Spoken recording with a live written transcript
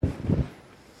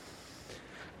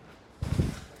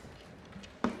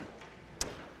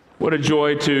What a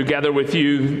joy to gather with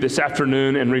you this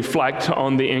afternoon and reflect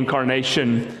on the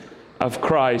incarnation of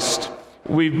Christ.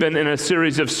 We've been in a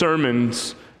series of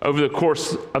sermons over the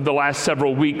course of the last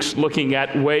several weeks looking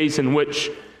at ways in which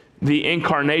the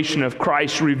incarnation of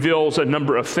Christ reveals a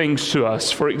number of things to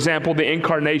us. For example, the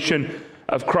incarnation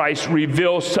of Christ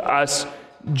reveals to us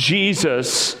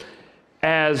Jesus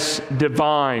as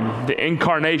divine. The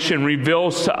incarnation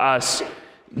reveals to us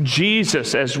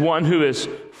Jesus as one who is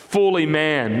fully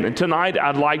man. And tonight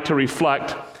I'd like to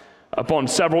reflect upon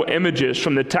several images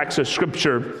from the text of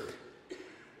Scripture.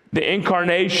 The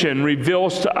incarnation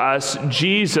reveals to us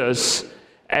Jesus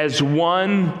as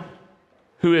one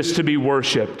who is to be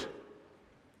worshiped.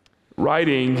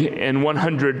 Writing in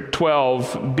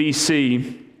 112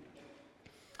 BC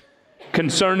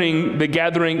concerning the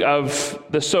gathering of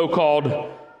the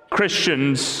so-called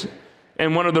Christians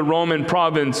in one of the Roman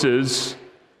provinces,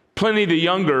 Pliny the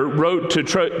Younger wrote to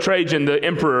Trajan the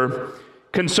emperor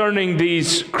concerning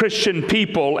these Christian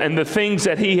people and the things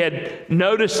that he had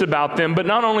noticed about them, but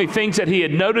not only things that he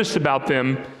had noticed about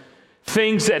them,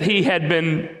 things that he had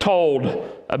been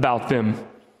told about them.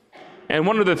 And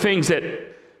one of the things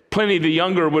that Pliny the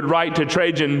Younger would write to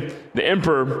Trajan the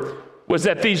emperor was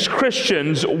that these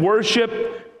Christians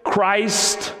worship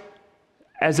Christ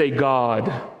as a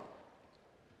God.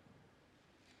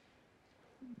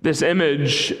 This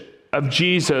image of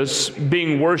Jesus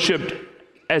being worshiped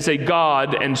as a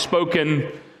God and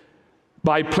spoken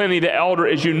by Pliny the Elder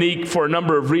is unique for a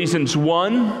number of reasons.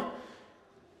 One,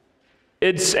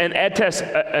 it's an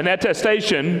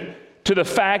attestation to the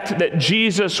fact that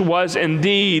Jesus was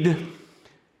indeed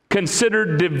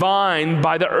considered divine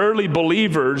by the early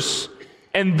believers,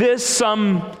 and this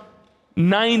some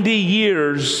 90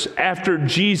 years after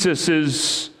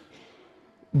Jesus'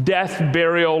 death,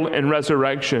 burial, and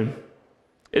resurrection.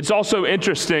 It's also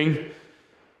interesting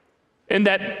in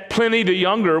that Pliny the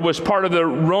Younger was part of the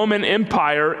Roman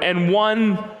Empire and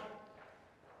one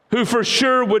who for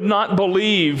sure would not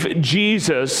believe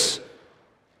Jesus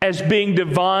as being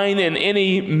divine in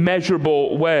any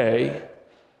measurable way.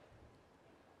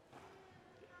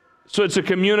 So it's a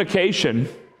communication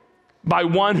by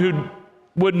one who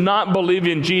would not believe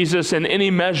in Jesus in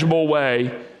any measurable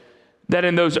way that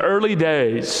in those early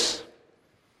days,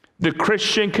 the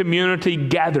Christian community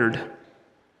gathered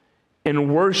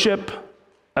in worship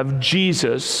of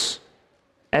Jesus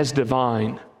as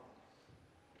divine.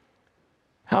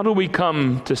 How do we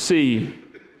come to see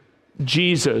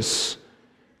Jesus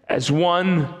as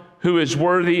one who is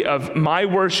worthy of my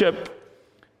worship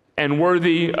and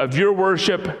worthy of your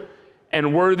worship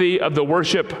and worthy of the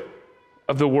worship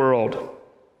of the world?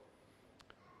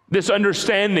 This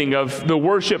understanding of the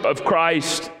worship of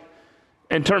Christ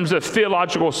in terms of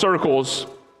theological circles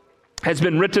has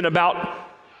been written about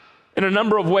in a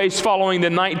number of ways following the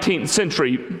 19th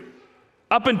century.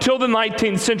 Up until the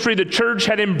 19th century, the church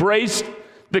had embraced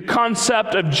the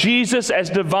concept of Jesus as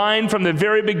divine from the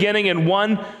very beginning and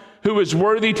one who is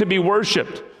worthy to be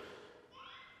worshiped.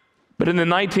 But in the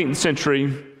 19th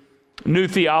century, new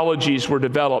theologies were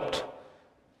developed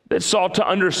that sought to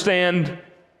understand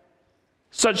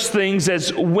such things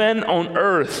as when on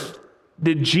earth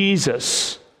did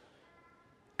Jesus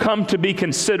come to be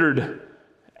considered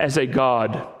as a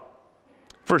God?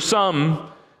 For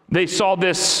some, they saw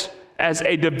this as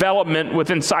a development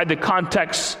inside the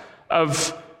context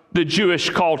of the Jewish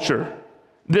culture.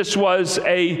 This was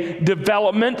a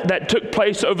development that took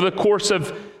place over the course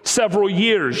of several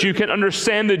years. You can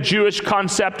understand the Jewish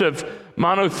concept of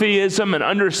monotheism and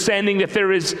understanding that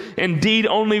there is indeed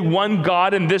only one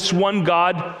God and this one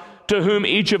God to whom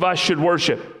each of us should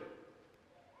worship.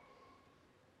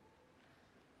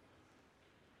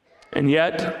 And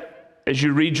yet, as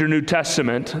you read your New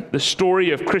Testament, the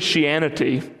story of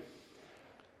Christianity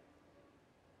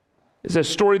is a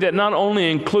story that not only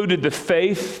included the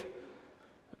faith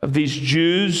of these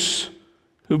Jews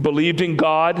who believed in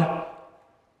God,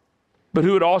 but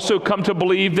who had also come to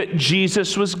believe that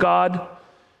Jesus was God.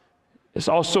 It's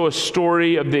also a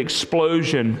story of the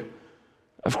explosion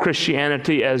of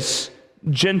Christianity as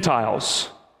Gentiles,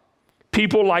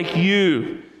 people like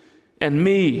you and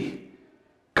me,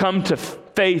 come to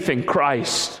faith in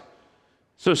Christ.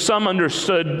 So some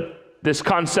understood this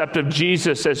concept of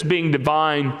Jesus as being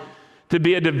divine to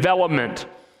be a development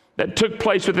that took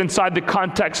place inside the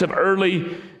context of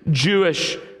early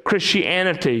Jewish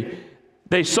Christianity.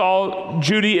 They saw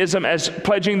Judaism as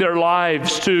pledging their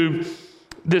lives to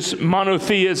this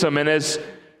monotheism, and as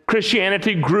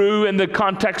Christianity grew in the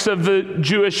context of the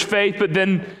Jewish faith, but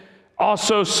then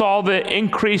also saw the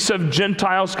increase of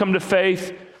Gentiles come to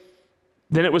faith,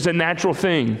 then it was a natural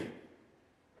thing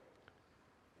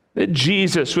that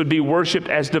Jesus would be worshiped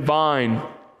as divine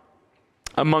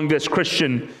among this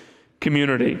Christian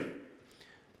community.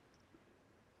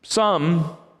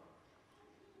 Some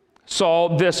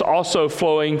saw this also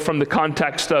flowing from the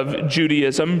context of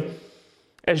Judaism,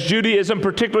 as Judaism,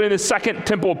 particularly in the Second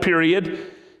Temple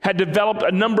period, had developed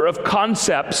a number of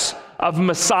concepts of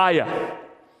Messiah.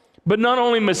 But not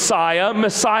only Messiah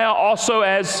also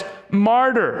as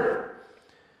martyr,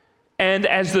 and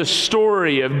as the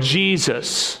story of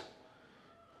Jesus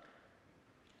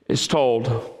is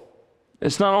told.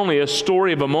 It's not only a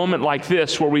story of a moment like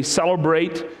this where we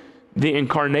celebrate the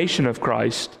incarnation of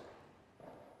Christ,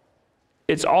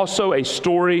 it's also a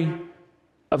story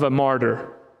of a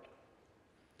martyr,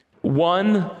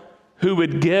 one who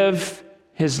would give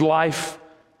his life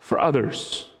for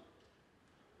others.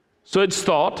 So it's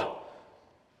thought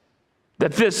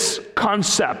that this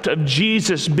concept of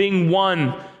Jesus being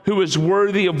one who is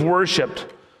worthy of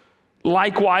worship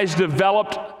likewise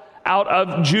developed out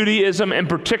of Judaism, and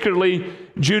particularly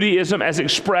Judaism as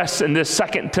expressed in this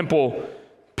Second Temple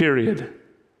period.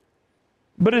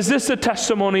 But is this the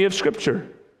testimony of Scripture?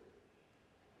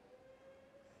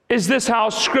 Is this how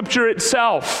Scripture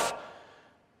itself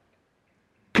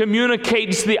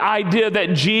communicates the idea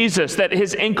that Jesus, that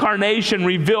his incarnation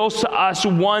reveals to us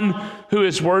one who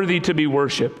is worthy to be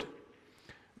worshiped?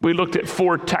 We looked at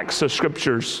 4 texts of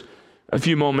Scriptures a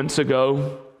few moments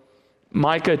ago.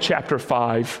 Micah chapter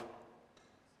 5.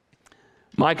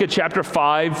 Micah chapter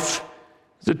 5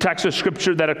 is a text of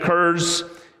Scripture that occurs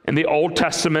in the Old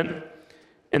Testament,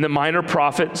 in the minor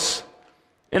prophets,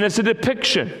 and it's a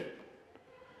depiction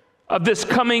of this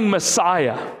coming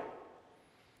Messiah.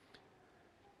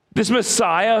 This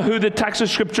Messiah, who the text of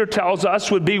Scripture tells us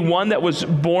would be one that was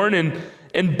born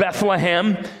in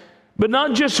Bethlehem, but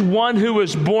not just one who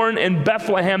was born in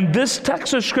Bethlehem. This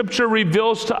text of Scripture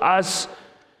reveals to us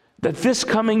that this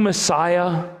coming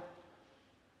Messiah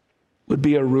would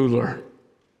be a ruler.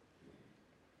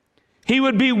 He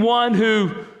would be one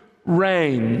who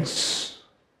reigns.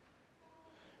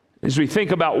 As we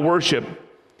think about worship,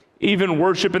 even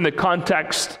worship in the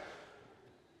context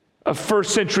of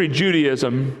first century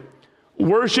Judaism,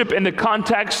 worship in the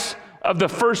context of the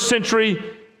first century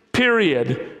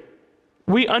period,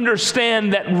 we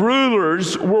understand that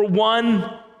rulers were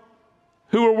one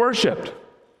who were worshiped.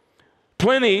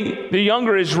 Pliny the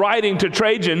Younger is writing to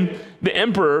Trajan, the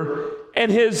emperor,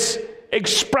 and his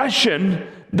expression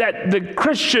that the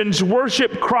Christians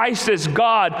worship Christ as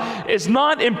God is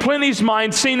not in Pliny's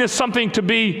mind seen as something to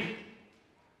be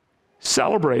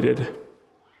celebrated.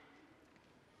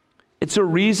 It's a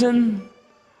reason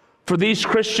for these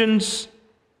Christians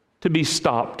to be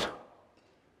stopped.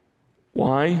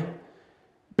 Why?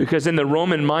 Because in the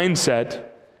Roman mindset,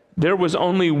 there was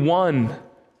only one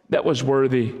that was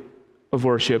worthy of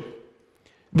worship.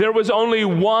 There was only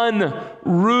one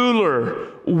ruler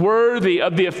worthy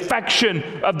of the affection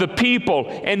of the people,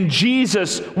 and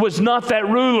Jesus was not that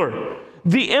ruler.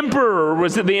 The emperor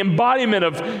was the embodiment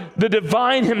of the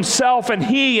divine himself, and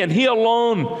he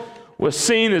alone was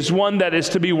seen as one that is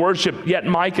to be worshiped. Yet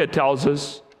Micah tells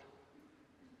us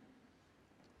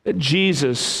that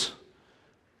Jesus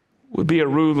would be a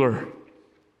ruler.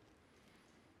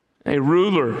 A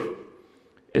ruler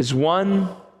is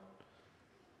one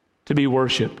to be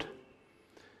worshiped.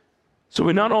 So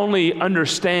we not only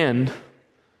understand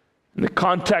in the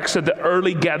context of the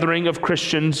early gathering of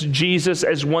Christians, Jesus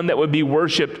as one that would be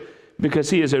worshiped because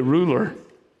he is a ruler.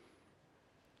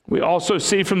 We also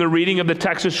see from the reading of the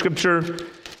text of Scripture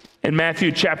in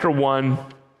Matthew chapter 1,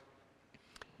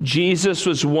 Jesus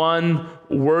was one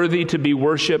worthy to be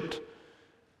worshiped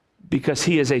because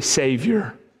he is a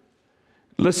Savior.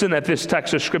 Listen at this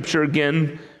text of Scripture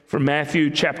again from Matthew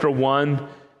chapter 1.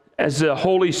 As the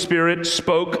Holy Spirit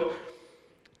spoke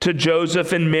to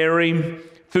Joseph and Mary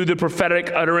through the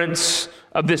prophetic utterance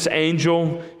of this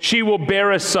angel, she will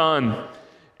bear a son,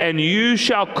 and you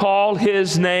shall call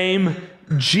his name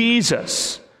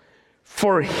Jesus,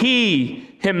 for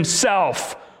he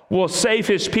himself will save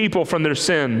his people from their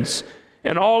sins.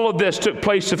 And all of this took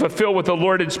place to fulfill what the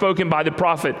Lord had spoken by the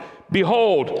prophet.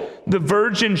 Behold, the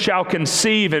virgin shall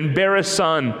conceive and bear a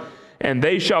son, and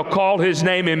they shall call his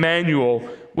name Emmanuel,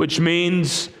 which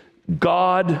means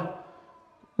God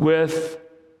with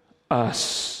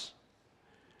us.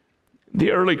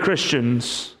 The early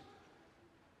Christians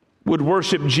would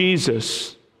worship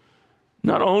Jesus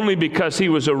not only because he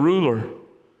was a ruler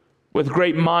with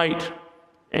great might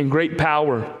and great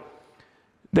power.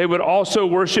 They would also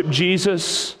worship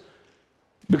Jesus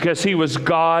because he was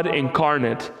God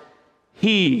incarnate.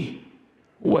 He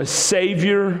was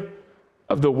Savior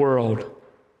of the world.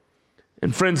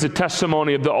 And friends, the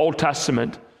testimony of the Old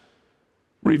Testament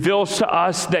reveals to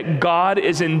us that God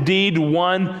is indeed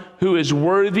one who is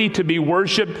worthy to be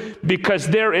worshiped, because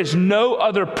there is no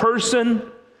other person,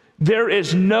 there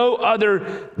is no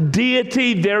other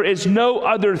deity, there is no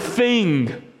other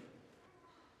thing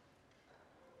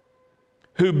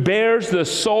who bears the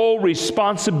sole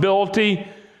responsibility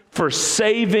for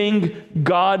saving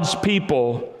God's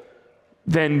people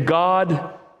than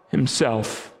God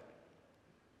himself.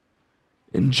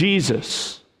 And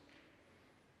Jesus,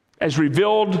 as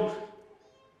revealed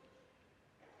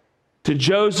to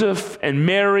Joseph and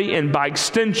Mary, and by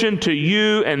extension to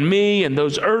you and me and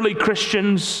those early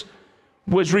Christians,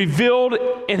 was revealed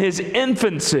in his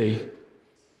infancy,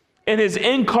 in his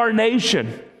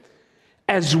incarnation,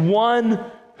 as one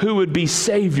who would be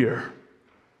Savior,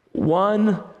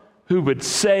 one who would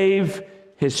save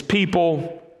his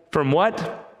people from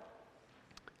what?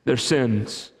 Their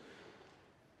sins.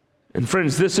 And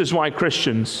friends, this is why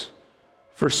Christians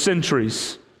for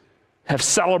centuries have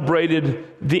celebrated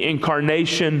the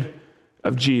incarnation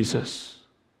of Jesus.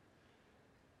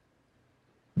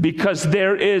 Because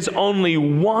there is only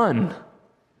one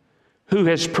who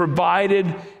has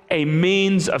provided a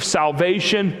means of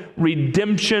salvation,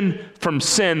 redemption from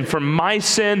sin, from my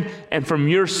sin and from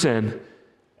your sin.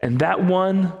 And that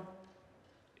one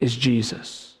is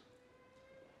Jesus.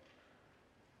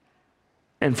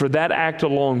 And for that act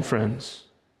alone, friends,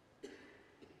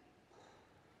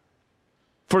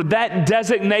 for that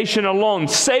designation alone,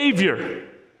 Savior,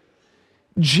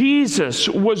 Jesus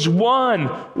was one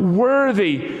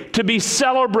worthy to be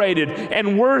celebrated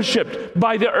and worshiped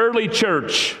by the early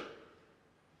church.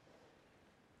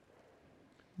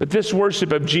 But this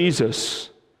worship of Jesus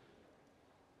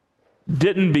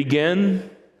didn't begin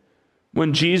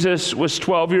when Jesus was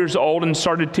 12 years old and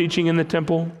started teaching in the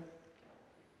temple.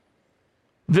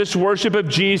 This worship of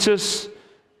Jesus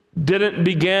didn't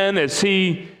begin as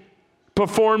he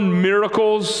performed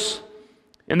miracles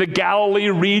in the Galilee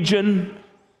region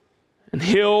and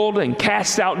healed and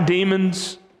cast out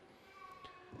demons.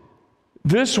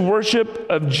 This worship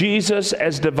of Jesus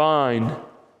as divine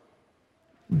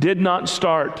did not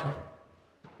start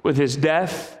with his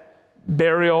death,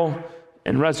 burial,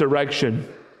 and resurrection.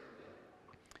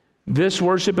 This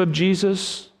worship of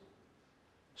Jesus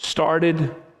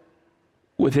started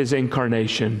with his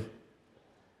incarnation,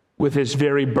 with his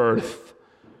very birth.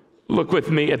 Look with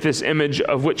me at this image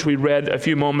of which we read a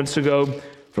few moments ago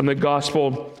from the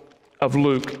Gospel of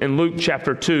Luke. In Luke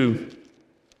chapter 2,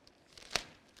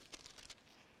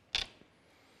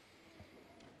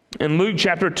 in Luke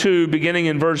chapter 2, beginning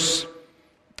in verse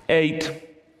 8,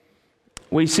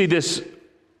 we see this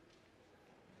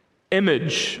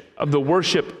image of the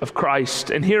worship of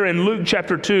Christ. And here in Luke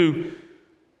chapter 2,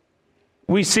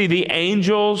 we see the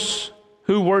angels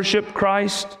who worship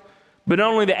Christ, but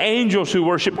not only the angels who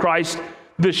worship Christ,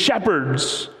 the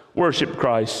shepherds worship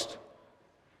Christ.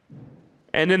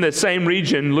 And in the same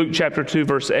region, Luke chapter 2,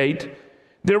 verse 8,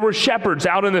 there were shepherds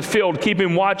out in the field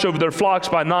keeping watch over their flocks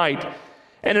by night.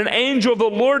 And an angel of the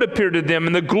Lord appeared to them,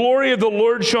 and the glory of the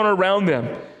Lord shone around them,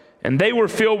 and they were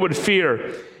filled with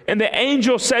fear. And the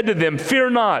angel said to them,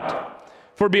 "Fear not,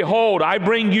 for behold, I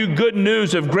bring you good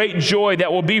news of great joy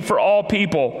that will be for all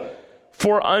people.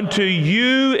 For unto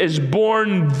you is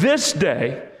born this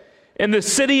day in the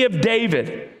city of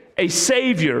David a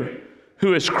Savior,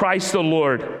 who is Christ the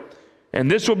Lord. And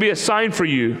this will be a sign for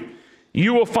you.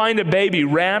 You will find a baby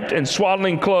wrapped in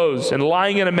swaddling clothes and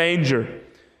lying in a manger."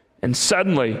 And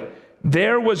suddenly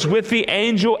there was with the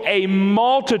angel a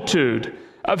multitude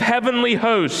of heavenly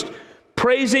hosts,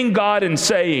 praising God and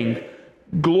saying,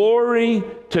 "Glory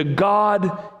to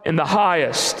God in the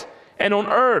highest, and on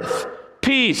earth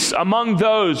peace among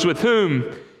those with whom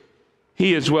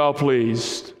he is well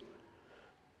pleased."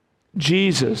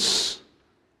 Jesus,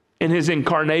 in his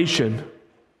incarnation,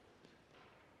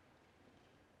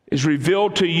 is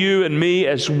revealed to you and me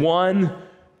as one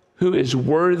who is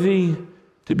worthy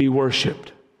to be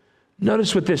worshiped.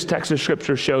 Notice what this text of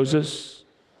Scripture shows us.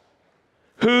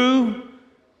 Who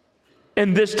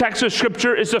in this text of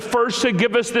Scripture is the first to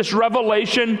give us this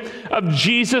revelation of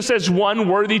Jesus as one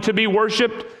worthy to be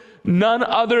worshiped? None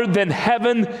other than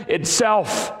heaven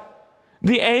itself.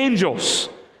 The angels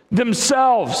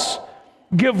themselves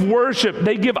give worship.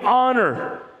 They give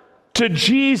honor to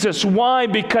Jesus. Why?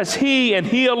 Because he and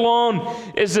he alone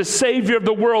is the Savior of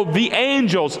the world. The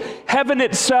angels, heaven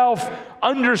itself,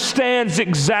 understands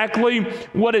exactly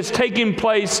what is taking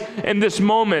place in this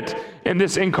moment, in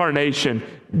this incarnation.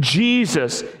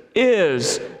 Jesus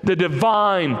is the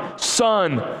divine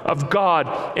Son of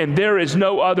God, and there is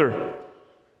no other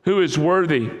who is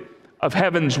worthy of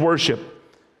heaven's worship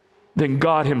than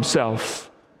God himself.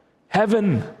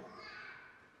 Heaven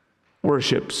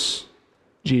worships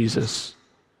Jesus.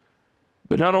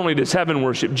 But not only does heaven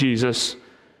worship Jesus,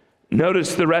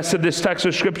 notice the rest of this text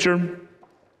of Scripture.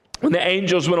 When the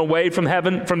angels went away from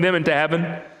them into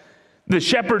heaven, the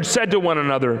shepherds said to one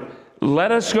another,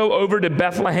 "Let us go over to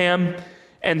Bethlehem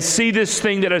and see this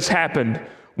thing that has happened,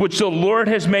 which the Lord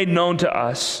has made known to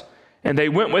us." And they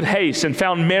went with haste and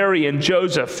found Mary and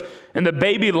Joseph and the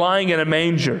baby lying in a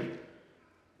manger.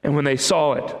 And when they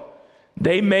saw it,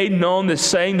 they made known the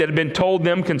saying that had been told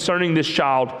them concerning this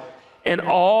child. And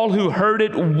all who heard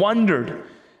it wondered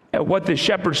at what the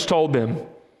shepherds told them.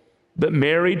 But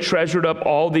Mary treasured up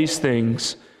all these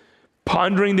things,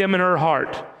 pondering them in her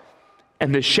heart.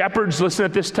 And the shepherds, listen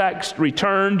at this text,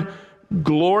 returned,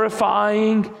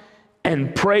 glorifying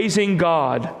and praising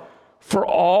God for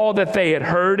all that they had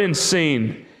heard and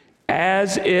seen,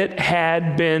 as it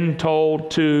had been told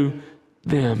to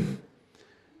them.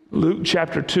 Luke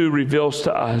chapter 2 reveals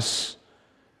to us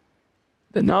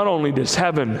that not only does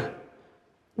heaven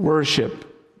worship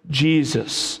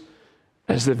Jesus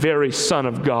as the very Son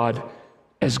of God,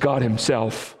 as God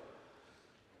himself,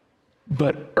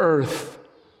 but earth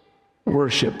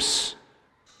worships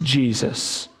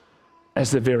Jesus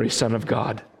as the very Son of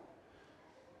God.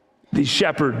 These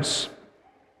shepherds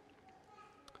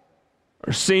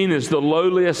are seen as the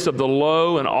lowliest of the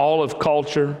low in all of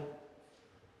culture.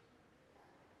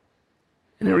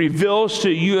 And it reveals to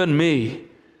you and me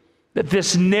that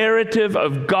this narrative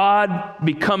of God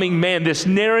becoming man, this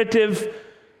narrative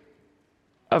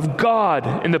of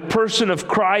God in the person of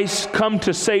Christ come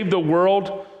to save the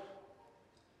world,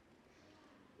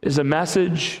 is a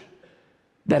message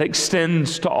that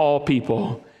extends to all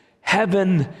people.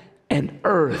 Heaven and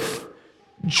earth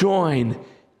join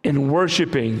in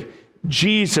worshiping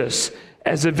Jesus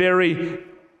as a very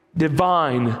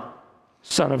divine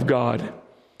Son of God.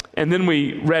 And then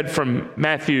we read from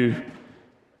Matthew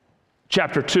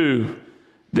chapter 2,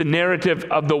 the narrative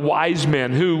of the wise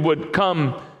men who would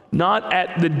come not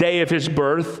at the day of his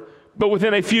birth, but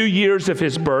within a few years of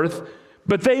his birth.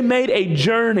 But they made a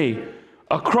journey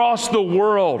across the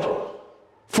world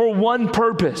for one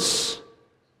purpose: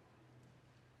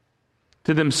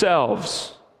 to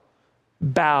themselves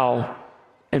bow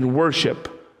and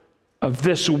worship of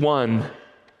this one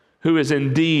who is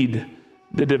indeed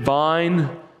the divine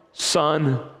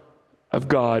Son of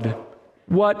God.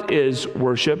 What is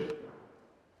worship?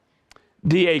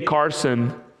 D.A.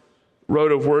 Carson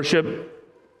wrote of worship,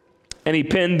 and he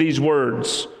penned these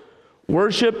words: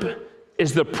 "Worship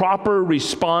is the proper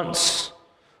response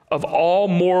of all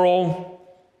moral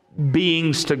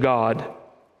beings to God,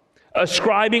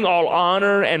 ascribing all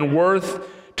honor and worth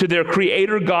to their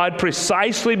Creator God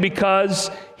precisely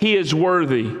because He is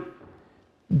worthy,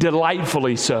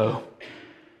 delightfully so."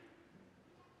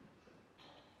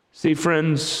 See,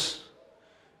 friends,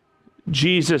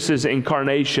 Jesus'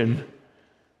 incarnation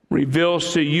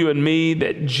reveals to you and me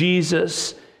that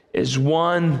Jesus is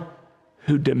one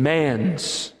who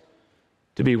demands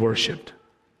to be worshiped.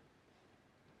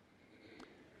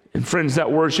 And friends,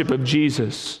 that worship of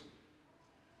Jesus,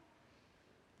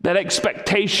 that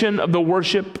expectation of the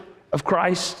worship of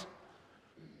Christ,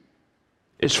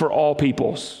 is for all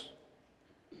peoples.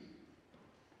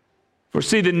 For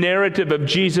see, the narrative of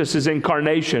Jesus'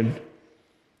 incarnation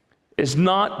is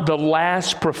not the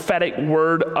last prophetic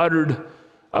word uttered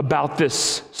about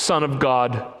this Son of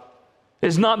God.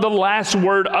 It's not the last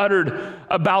word uttered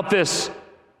about this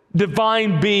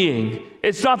divine being.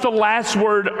 It's not the last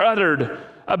word uttered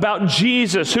about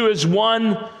Jesus, who is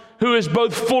one who is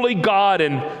both fully God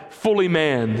and fully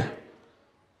man.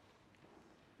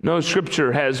 No,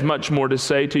 Scripture has much more to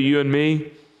say to you and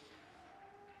me.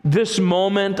 This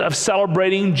moment of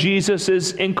celebrating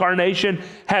Jesus' incarnation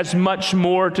has much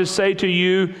more to say to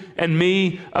you and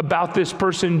me about this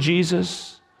person,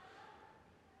 Jesus.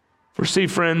 For see,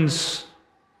 friends,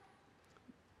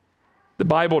 the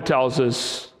Bible tells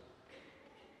us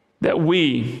that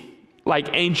we, like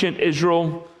ancient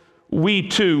Israel, we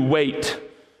too wait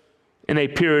in a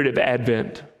period of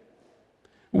Advent.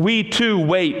 We too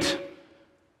wait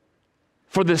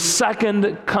for the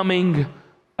second coming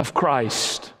of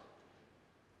Christ.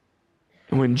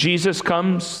 And when Jesus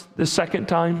comes the second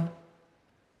time,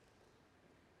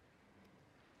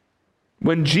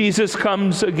 when Jesus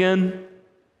comes again,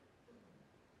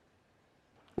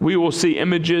 we will see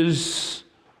images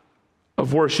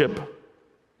of worship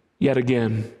yet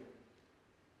again.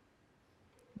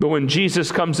 But when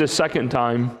Jesus comes the second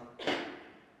time,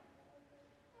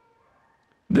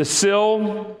 the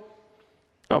seal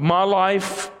of my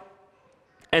life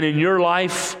and in your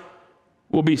life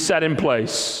will be set in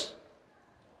place.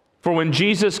 For when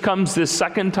Jesus comes this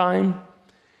second time,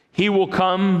 he will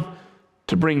come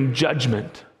to bring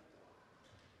judgment.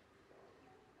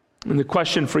 And the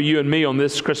question for you and me on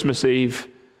this Christmas Eve,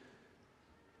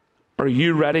 are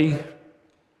you ready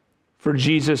for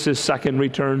Jesus' second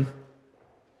return?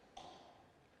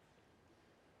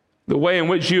 The way in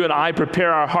which you and I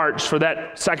prepare our hearts for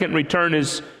that second return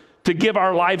is to give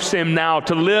our lives to Him now,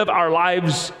 to live our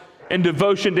lives in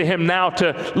devotion to Him now,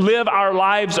 to live our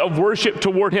lives of worship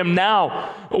toward Him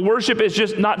now. Worship is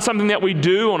just not something that we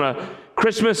do on a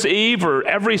Christmas Eve or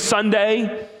every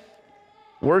Sunday.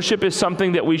 Worship is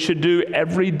something that we should do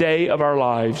every day of our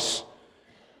lives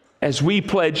as we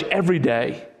pledge every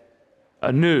day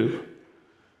a new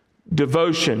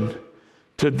devotion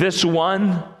to this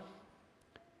one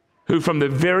who from the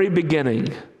very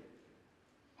beginning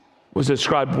was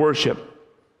ascribed worship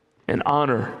and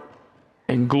honor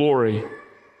and glory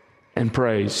and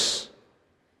praise.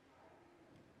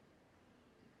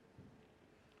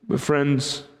 But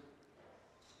friends,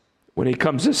 when He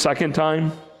comes the second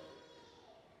time,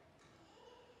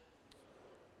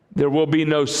 there will be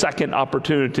no second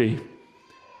opportunity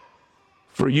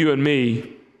for you and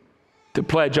me to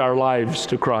pledge our lives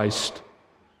to Christ.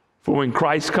 For when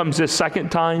Christ comes this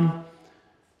second time,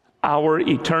 our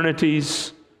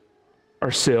eternities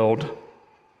are sealed.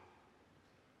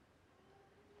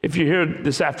 If you're here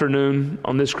this afternoon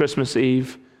on this Christmas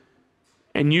Eve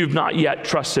and you've not yet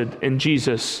trusted in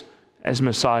Jesus as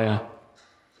Messiah,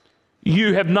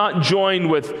 you have not joined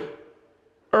with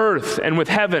earth and with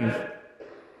heaven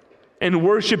in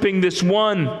worshiping this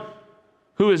one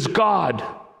who is God,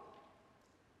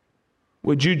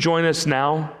 would you join us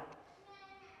now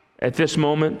at this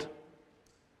moment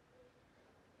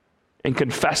in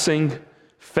confessing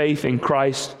faith in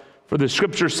Christ? For the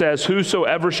Scripture says,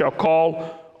 whosoever shall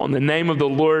call on the name of the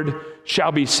Lord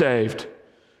shall be saved.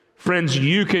 Friends,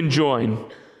 you can join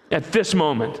at this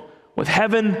moment with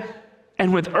heaven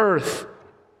and with earth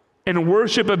in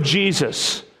worship of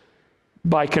Jesus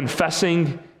by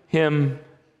confessing Him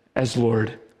as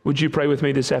Lord. Would you pray with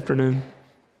me this afternoon?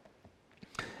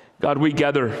 God, we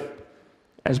gather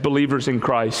as believers in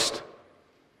Christ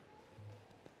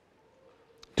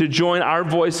to join our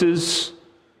voices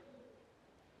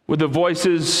with the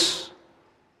voices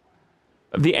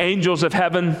of the angels of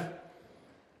heaven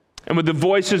and with the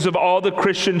voices of all the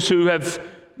Christians who have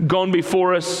gone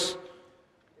before us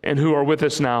and who are with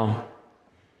us now,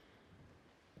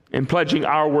 in pledging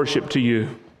our worship to you.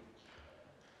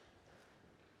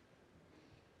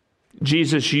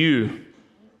 Jesus, you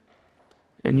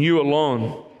and you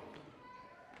alone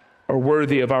are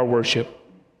worthy of our worship.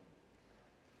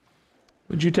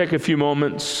 Would you take a few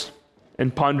moments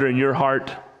and ponder in your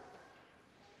heart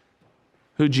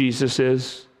who Jesus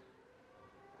is?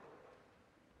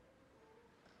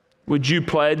 Would you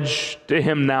pledge to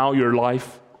Him now your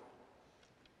life?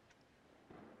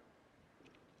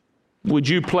 Would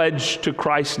you pledge to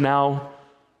Christ now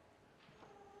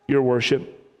your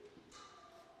worship?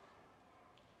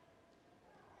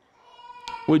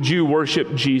 Would you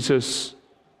worship Jesus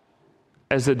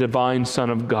as the divine Son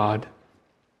of God?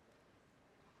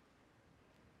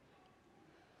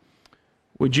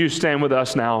 Would you stand with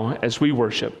us now as we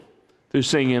worship through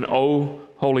singing, "O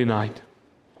Holy Night"?